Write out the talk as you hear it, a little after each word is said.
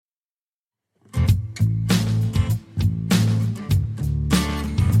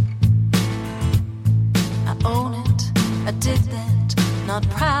Not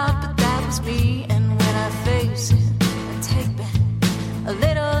proud, but that was me. And when I face it, I take back a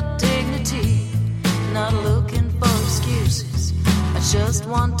little dignity. Not looking for excuses. I just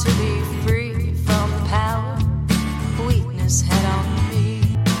want to be free from the power weakness had on me.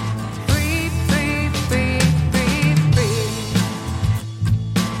 Free, free, free, free, free.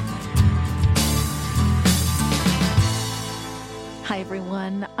 Hi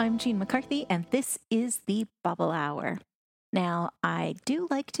everyone, I'm Jean McCarthy and this is the Bubble Hour. Now, I do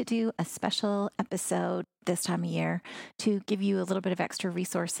like to do a special episode this time of year to give you a little bit of extra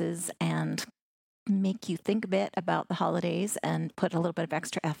resources and make you think a bit about the holidays and put a little bit of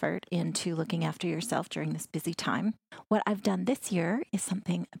extra effort into looking after yourself during this busy time. What I've done this year is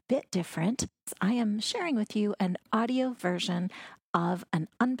something a bit different. I am sharing with you an audio version of an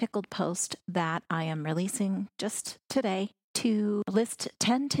UnPickled post that I am releasing just today to list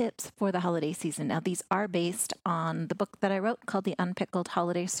 10 tips for the holiday season. Now, these are based on the book that I wrote called the UnPickled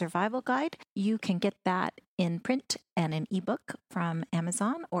Holiday Survival Guide. You can get that in print and in ebook from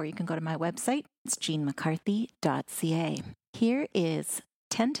Amazon, or you can go to my website. It's jeanmccarthy.ca. Here is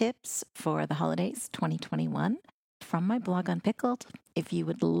 10 tips for the holidays 2021 from my blog UnPickled. If you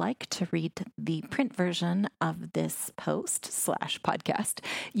would like to read the print version of this post/podcast,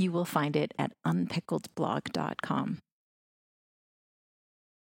 you will find it at unpickledblog.com.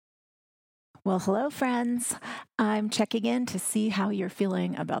 Well, hello, friends. I'm checking in to see how you're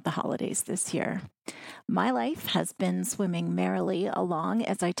feeling about the holidays this year. My life has been swimming merrily along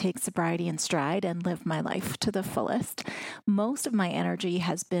as I take sobriety in stride and live my life to the fullest. Most of my energy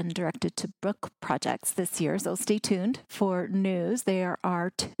has been directed to book projects this year, so stay tuned for news. There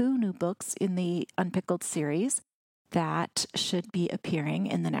are 2 new books in the UnPickled series that should be appearing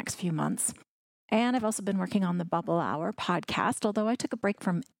in the next few months. And I've also been working on the Bubble Hour podcast, although I took a break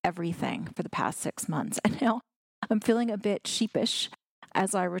from everything for the past 6 months. And now I'm feeling a bit sheepish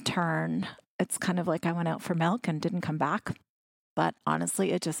as I return. It's kind of like I went out for milk and didn't come back. But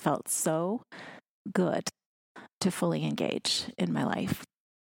honestly, it just felt so good to fully engage in my life.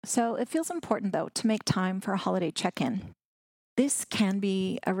 So it feels important, though, to make time for a holiday check-in. This can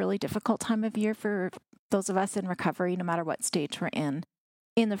be a really difficult time of year for those of us in recovery, no matter what stage we're in.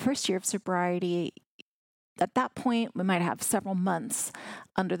 In the first year of sobriety, at that point, we might have several months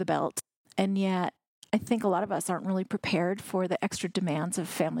under the belt. And yet, I think a lot of us aren't really prepared for the extra demands of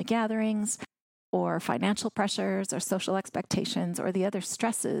family gatherings or financial pressures or social expectations or the other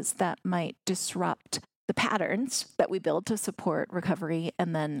stresses that might disrupt the patterns that we build to support recovery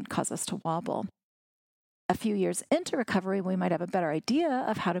and then cause us to wobble. A few years into recovery, we might have a better idea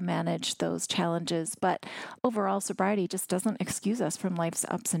of how to manage those challenges, but overall sobriety just doesn't excuse us from life's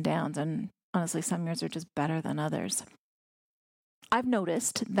ups and downs, and honestly, some years are just better than others. I've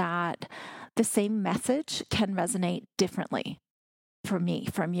noticed that the same message can resonate differently for me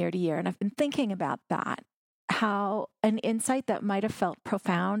from year to year, and I've been thinking about that, how an insight that might have felt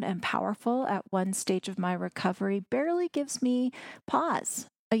profound and powerful at one stage of my recovery barely gives me pause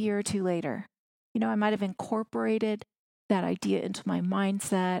a year or two later. I might have incorporated that idea into my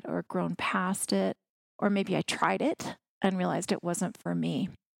mindset or grown past it, or maybe I tried it and realized it wasn't for me.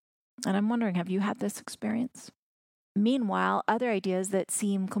 And I'm wondering, have you had this experience? Meanwhile, other ideas that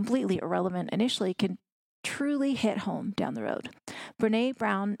seem completely irrelevant initially can truly hit home down the road. Brené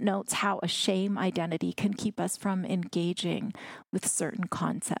Brown notes how a shame identity can keep us from engaging with certain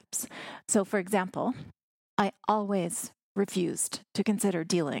concepts. So, for example, I always refused to consider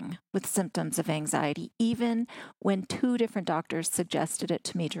dealing with symptoms of anxiety, even when 2 different doctors suggested it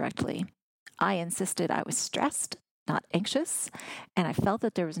to me directly. I insisted I was stressed, not anxious, and I felt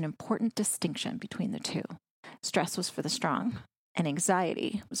that there was an important distinction between the 2. Stress was for the strong, and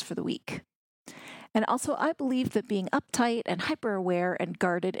anxiety was for the weak. And also, I believed that being uptight and hyper-aware and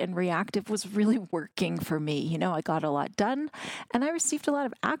guarded and reactive was really working for me. I got a lot done, and I received a lot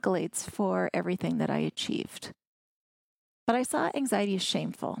of accolades for everything that I achieved. But I saw anxiety as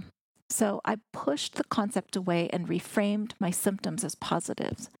shameful, so I pushed the concept away and reframed my symptoms as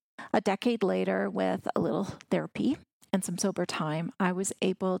positives. A decade later, with a little therapy and some sober time, I was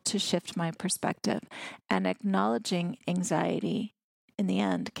able to shift my perspective, and acknowledging anxiety in the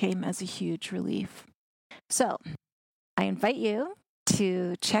end came as a huge relief. So I invite you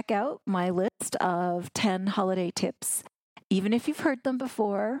to check out my list of 10 holiday tips, even if you've heard them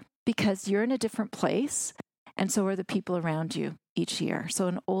before, because you're in a different place. And so are the people around you each year. So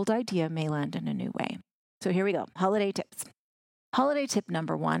an old idea may land in a new way. So here we go. Holiday tips. Holiday tip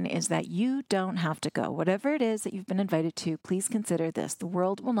number 1 is that you don't have to go. Whatever it is that you've been invited to, please consider this. The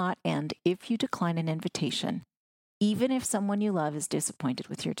world will not end if you decline an invitation, even if someone you love is disappointed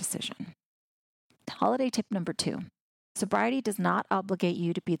with your decision. Holiday tip number 2. Sobriety does not obligate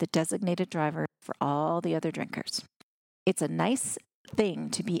you to be the designated driver for all the other drinkers. It's a nice thing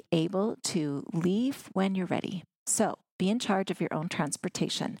to be able to leave when you're ready. So be in charge of your own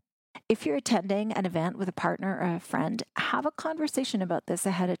transportation. If you're attending an event with a partner or a friend, have a conversation about this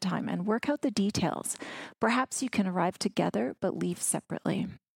ahead of time and work out the details. Perhaps you can arrive together but leave separately.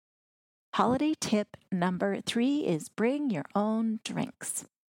 Holiday tip number 3 is bring your own drinks.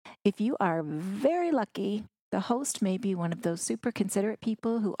 If you are very lucky, the host may be one of those super considerate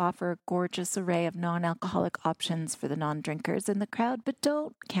people who offer a gorgeous array of non-alcoholic options for the non-drinkers in the crowd, but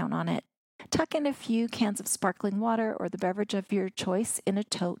don't count on it. Tuck in a few cans of sparkling water or the beverage of your choice in a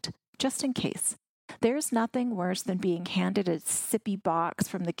tote, just in case. There's nothing worse than being handed a sippy box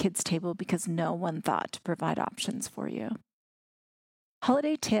from the kids' table because no one thought to provide options for you.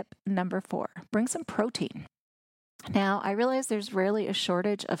 Holiday tip number 4, bring some protein. Now, I realize there's rarely a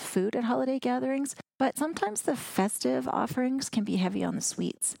shortage of food at holiday gatherings, but sometimes the festive offerings can be heavy on the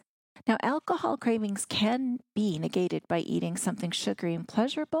sweets. Now, alcohol cravings can be negated by eating something sugary and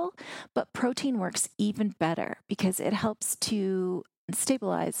pleasurable, but protein works even better because it helps to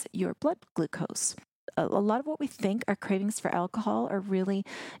stabilize your blood glucose. A lot of what we think are cravings for alcohol are really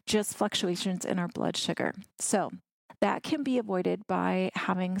just fluctuations in our blood sugar. So that can be avoided by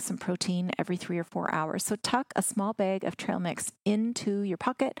having some protein every 3 or 4 hours. So tuck a small bag of trail mix into your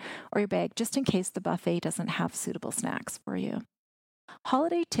pocket or your bag just in case the buffet doesn't have suitable snacks for you.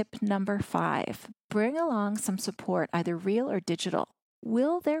 Holiday tip number 5, bring along some support, either real or digital.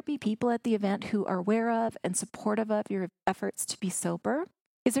 Will there be people at the event who are aware of and supportive of your efforts to be sober?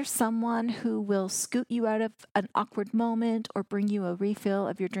 Is there someone who will scoot you out of an awkward moment or bring you a refill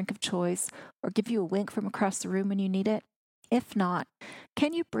of your drink of choice or give you a wink from across the room when you need it? If not,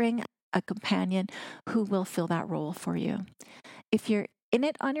 can you bring a companion who will fill that role for you? If you're in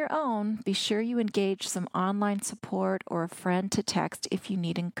it on your own, be sure you engage some online support or a friend to text if you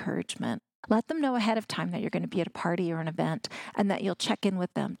need encouragement. Let them know ahead of time that you're going to be at a party or an event and that you'll check in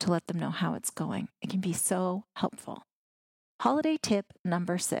with them to let them know how it's going. It can be so helpful. Holiday tip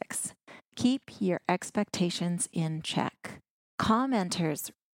number 6, keep your expectations in check. Commenters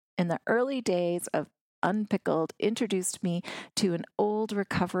in the early days of UnPickled introduced me to an old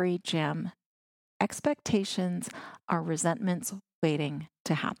recovery gem. Expectations are resentments waiting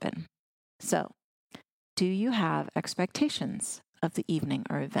to happen. So, do you have expectations of the evening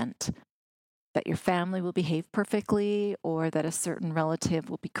or event? That your family will behave perfectly, or that a certain relative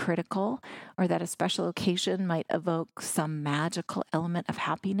will be critical, or that a special occasion might evoke some magical element of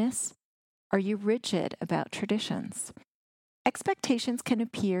happiness? Are you rigid about traditions? Expectations can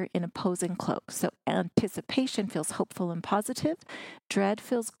appear in opposing cloaks. So anticipation feels hopeful and positive. Dread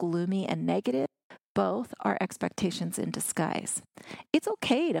feels gloomy and negative. Both are expectations in disguise. It's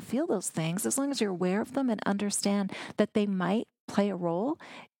okay to feel those things as long as you're aware of them and understand that they might play a role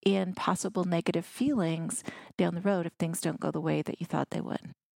in possible negative feelings down the road if things don't go the way that you thought they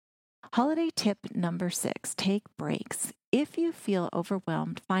would. Holiday tip number 6, take breaks. If you feel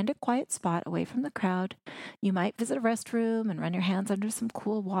overwhelmed, find a quiet spot away from the crowd. You might visit a restroom and run your hands under some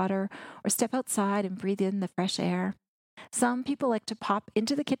cool water or step outside and breathe in the fresh air. Some people like to pop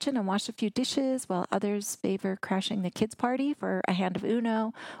into the kitchen and wash a few dishes, while others favor crashing the kids' party for a hand of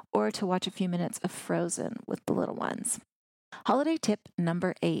Uno or to watch a few minutes of Frozen with the little ones. Holiday tip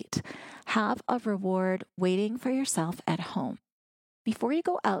number 8, have a reward waiting for yourself at home. Before you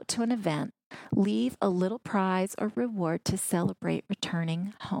go out to an event, leave a little prize or reward to celebrate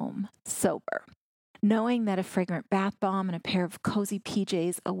returning home sober. Knowing that a fragrant bath bomb and a pair of cozy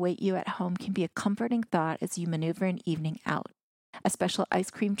PJs await you at home can be a comforting thought as you maneuver an evening out. A special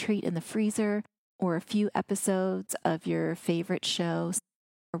ice cream treat in the freezer, or a few episodes of your favorite show,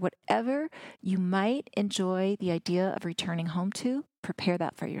 or whatever you might enjoy the idea of returning home to, prepare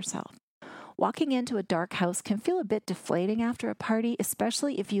that for yourself. Walking into a dark house can feel a bit deflating after a party,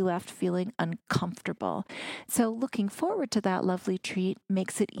 especially if you left feeling uncomfortable. So looking forward to that lovely treat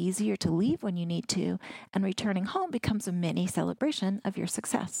makes it easier to leave when you need to, and returning home becomes a mini celebration of your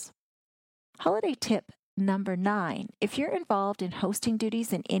success. Holiday tip number 9, if you're involved in hosting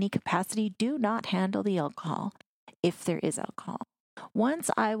duties in any capacity, do not handle the alcohol, if there is alcohol. Once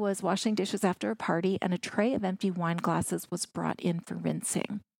I was washing dishes after a party and a tray of empty wine glasses was brought in for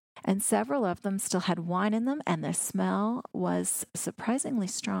rinsing. And several of them still had wine in them, and the smell was surprisingly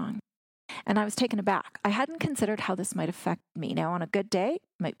strong. And I was taken aback. I hadn't considered how this might affect me. Now, on a good day, it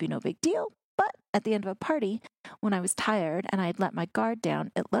might be no big deal, but at the end of a party, when I was tired and I had let my guard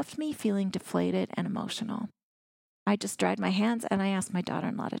down, it left me feeling deflated and emotional. I just dried my hands and I asked my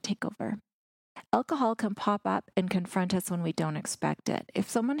daughter-in-law to take over. Alcohol can pop up and confront us when we don't expect it. If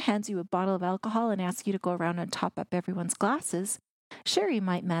someone hands you a bottle of alcohol and asks you to go around and top up everyone's glasses, sure, you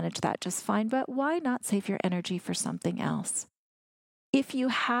might manage that just fine, but why not save your energy for something else? If you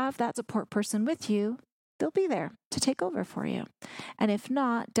have that support person with you, they'll be there to take over for you. And if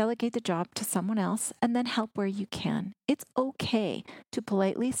not, delegate the job to someone else and then help where you can. It's okay to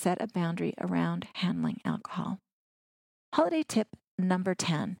politely set a boundary around handling alcohol. Holiday tip number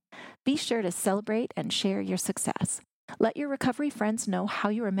 10. Be sure to celebrate and share your success. Let your recovery friends know how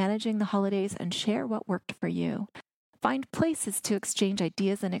you are managing the holidays and share what worked for you. Find places to exchange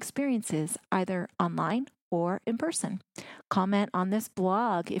ideas and experiences, either online or in person. Comment on this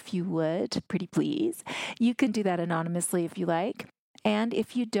blog if you would, pretty please. You can do that anonymously if you like. And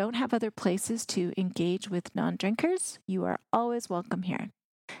if you don't have other places to engage with non-drinkers, you are always welcome here.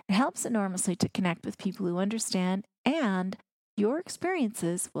 It helps enormously to connect with people who understand, and your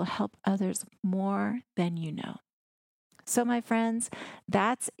experiences will help others more than you know. So, my friends,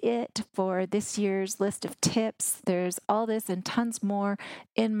 that's it for this year's list of tips. There's all this and tons more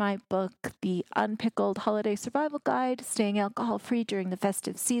in my book, The UnPickled Holiday Survival Guide, Staying Alcohol-Free During the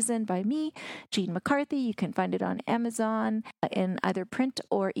Festive Season by me, Jean McCarthy. You can find it on Amazon in either print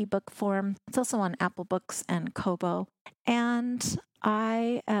or ebook form. It's also on Apple Books and Kobo. And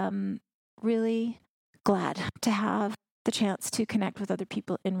I am really glad to have the chance to connect with other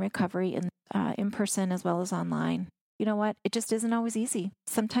people in recovery in person as well as online. You know what? It just isn't always easy.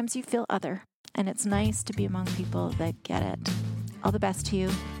 Sometimes you feel other, and it's nice to be among people that get it. All the best to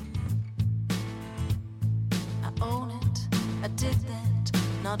you. I own it, I did that.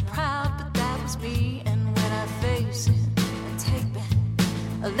 Not proud, but that was me. And when I face it, I take back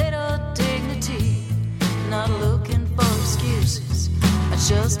a little dignity. Not looking for excuses. I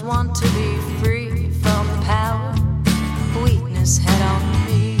just want to be free from the power weakness had on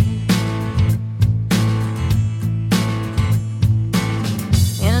me.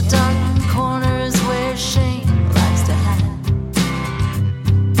 In a dark corner is where shame likes to hide.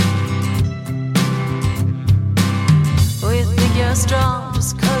 Oh, you think you're strong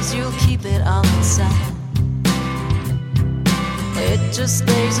just 'cause you'll keep it all inside. It just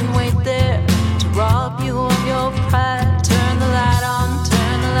stays and wait there to rob you of your pride. Turn the light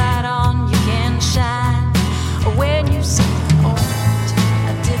on, you can shine. When you say, oh,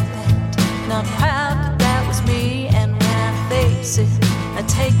 I did that. Not proud, but that was me. And when I face it, I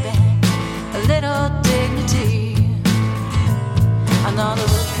take back a little dignity. I'm not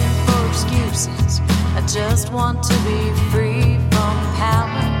looking for excuses. I just want to be free from the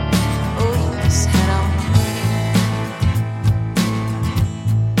power weakness had on me.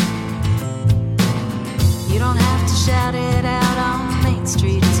 You don't have to shout it out on Main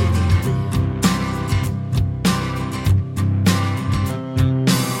Street to be clear.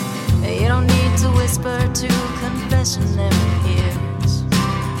 You don't need to whisper to confessionary ears.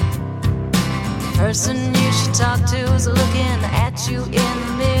 The person you should talk to is looking at you in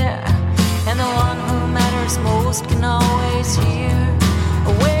the mirror, and the one who matters most can always hear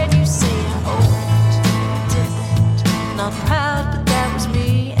when you say, oh, I did that. Not proud, but that was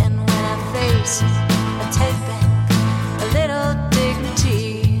me. And when I face it, I take back a little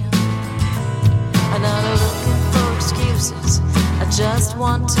dignity. I'm not looking for excuses. I just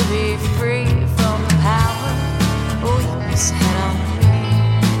want to be free from the power weakness had on me.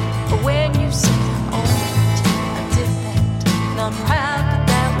 When you say, oh, I did that. Not proud.